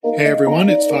Hey everyone,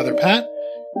 it's Father Pat,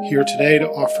 here today to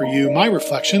offer you my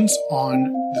reflections on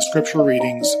the scripture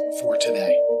readings for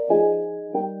today.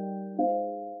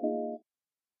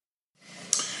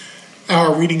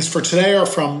 Our readings for today are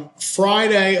from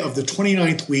Friday of the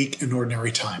 29th week in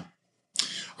Ordinary Time.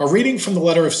 A reading from the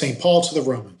letter of St. Paul to the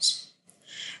Romans.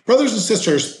 Brothers and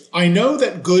sisters, I know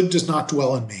that good does not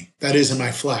dwell in me, that is, in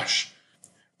my flesh.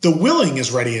 The willing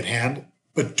is ready at hand,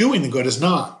 but doing the good is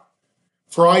not.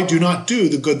 For I do not do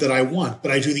the good that I want,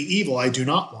 but I do the evil I do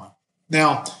not want.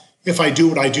 Now, if I do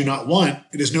what I do not want,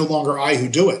 it is no longer I who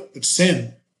do it, but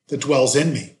sin that dwells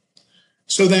in me.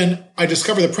 So then I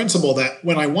discover the principle that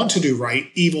when I want to do right,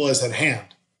 evil is at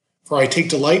hand. For I take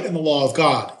delight in the law of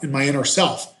God, in my inner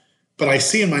self, but I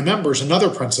see in my members another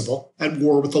principle at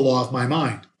war with the law of my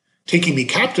mind, taking me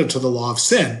captive to the law of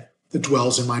sin that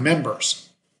dwells in my members.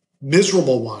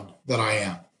 Miserable one that I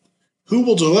am. Who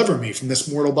will deliver me from this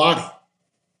mortal body?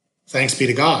 Thanks be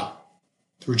to God,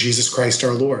 through Jesus Christ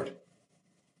our Lord.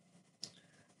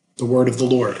 The word of the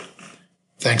Lord.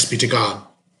 Thanks be to God.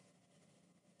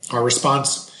 Our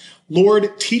response,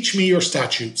 Lord, teach me your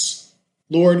statutes.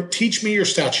 Lord, teach me your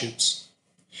statutes.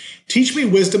 Teach me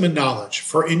wisdom and knowledge,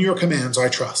 for in your commands I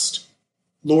trust.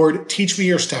 Lord, teach me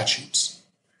your statutes.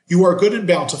 You are good and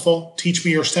bountiful, teach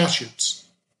me your statutes.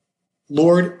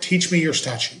 Lord, teach me your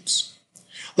statutes.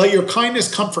 Let your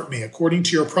kindness comfort me according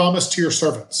to your promise to your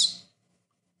servants.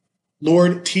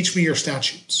 Lord, teach me your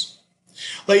statutes.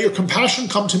 Let your compassion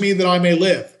come to me that I may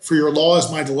live, for your law is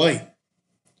my delight.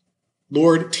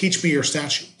 Lord, teach me your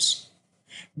statutes.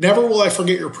 Never will I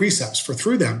forget your precepts, for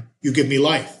through them you give me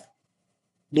life.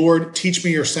 Lord, teach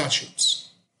me your statutes.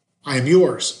 I am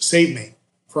yours, save me,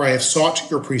 for I have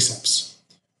sought your precepts.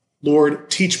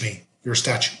 Lord, teach me your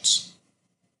statutes.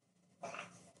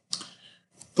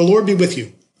 The Lord be with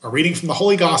you. A reading from the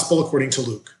Holy Gospel according to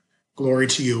Luke. Glory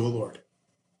to you, O Lord.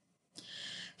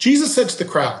 Jesus said to the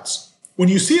crowds, when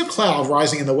you see a cloud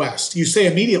rising in the west, you say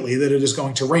immediately that it is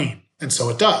going to rain, and so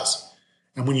it does.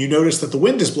 And when you notice that the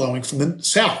wind is blowing from the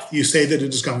south, you say that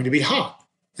it is going to be hot,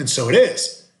 and so it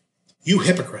is. You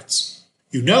hypocrites,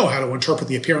 you know how to interpret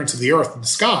the appearance of the earth and the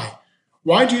sky.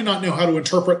 Why do you not know how to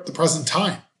interpret the present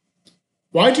time?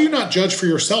 Why do you not judge for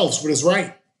yourselves what is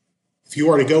right? If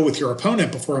you are to go with your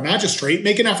opponent before a magistrate,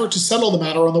 make an effort to settle the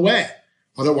matter on the way.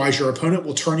 Otherwise, your opponent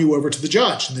will turn you over to the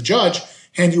judge, and the judge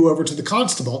hand you over to the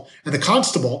constable, and the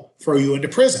constable throw you into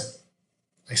prison.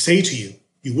 I say to you,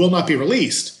 you will not be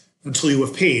released until you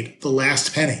have paid the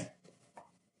last penny.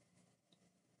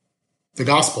 The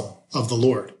Gospel of the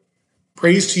Lord.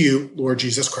 Praise to you, Lord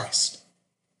Jesus Christ.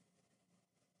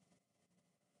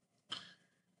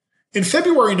 In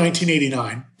February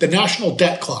 1989, the national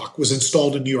debt clock was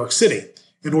installed in New York City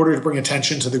in order to bring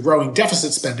attention to the growing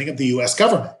deficit spending of the U.S.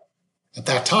 government. At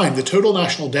that time, the total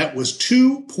national debt was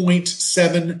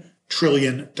 $2.7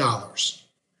 trillion.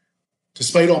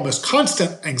 Despite almost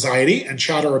constant anxiety and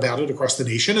chatter about it across the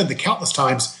nation and the countless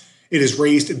times it is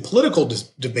raised in political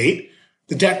debate,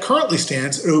 the debt currently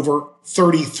stands at over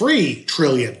 $33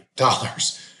 trillion,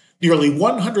 nearly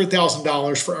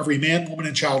 $100,000 for every man, woman,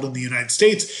 and child in the United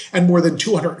States, and more than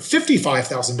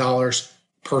 $255,000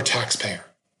 per taxpayer.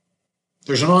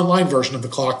 There's an online version of the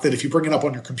clock that, if you bring it up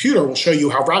on your computer, will show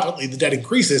you how rapidly the debt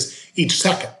increases each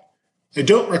second. I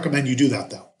don't recommend you do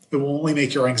that, though. It will only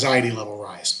make your anxiety level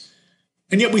rise.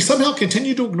 And yet we somehow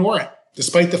continue to ignore it,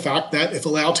 despite the fact that, if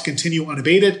allowed to continue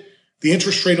unabated, the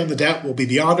interest rate on the debt will be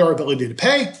beyond our ability to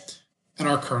pay, and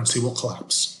our currency will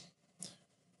collapse.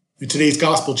 In today's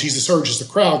gospel, Jesus urges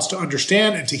the crowds to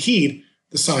understand and to heed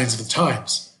the signs of the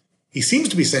times. He seems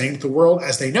to be saying that the world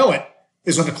as they know it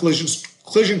is on a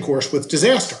collision course with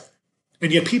disaster,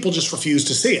 and yet people just refuse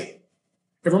to see it.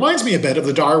 It reminds me a bit of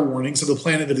the dire warnings of the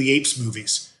Planet of the Apes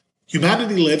movies.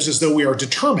 Humanity lives as though we are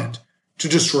determined to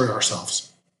destroy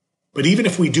ourselves. But even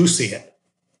if we do see it,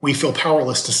 we feel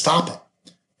powerless to stop it.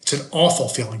 It's an awful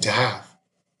feeling to have.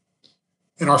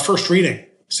 In our first reading,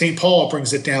 St. Paul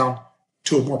brings it down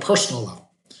to a more personal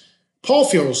level. Paul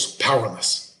feels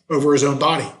powerless over his own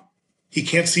body. He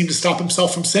can't seem to stop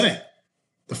himself from sinning.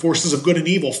 The forces of good and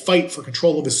evil fight for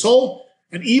control of his soul,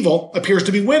 and evil appears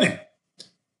to be winning.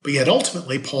 But yet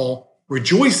ultimately, Paul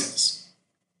rejoices.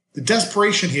 The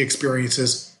desperation he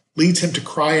experiences leads him to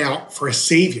cry out for a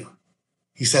Savior.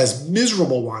 He says,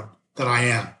 miserable one that I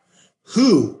am,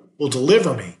 who will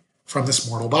deliver me from this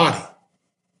mortal body?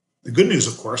 The good news,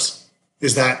 of course,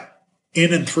 is that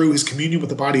in and through his communion with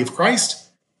the body of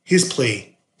Christ, his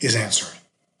plea is answered.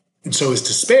 And so his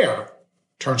despair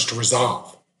turns to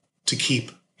resolve to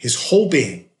keep his whole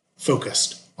being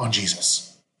focused on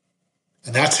Jesus.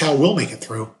 And that's how we'll make it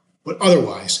through what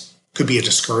otherwise could be a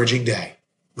discouraging day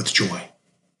with joy.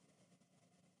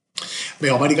 May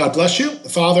Almighty God bless you, the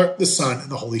Father, the Son, and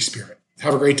the Holy Spirit.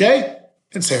 Have a great day,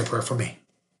 and say a prayer for me.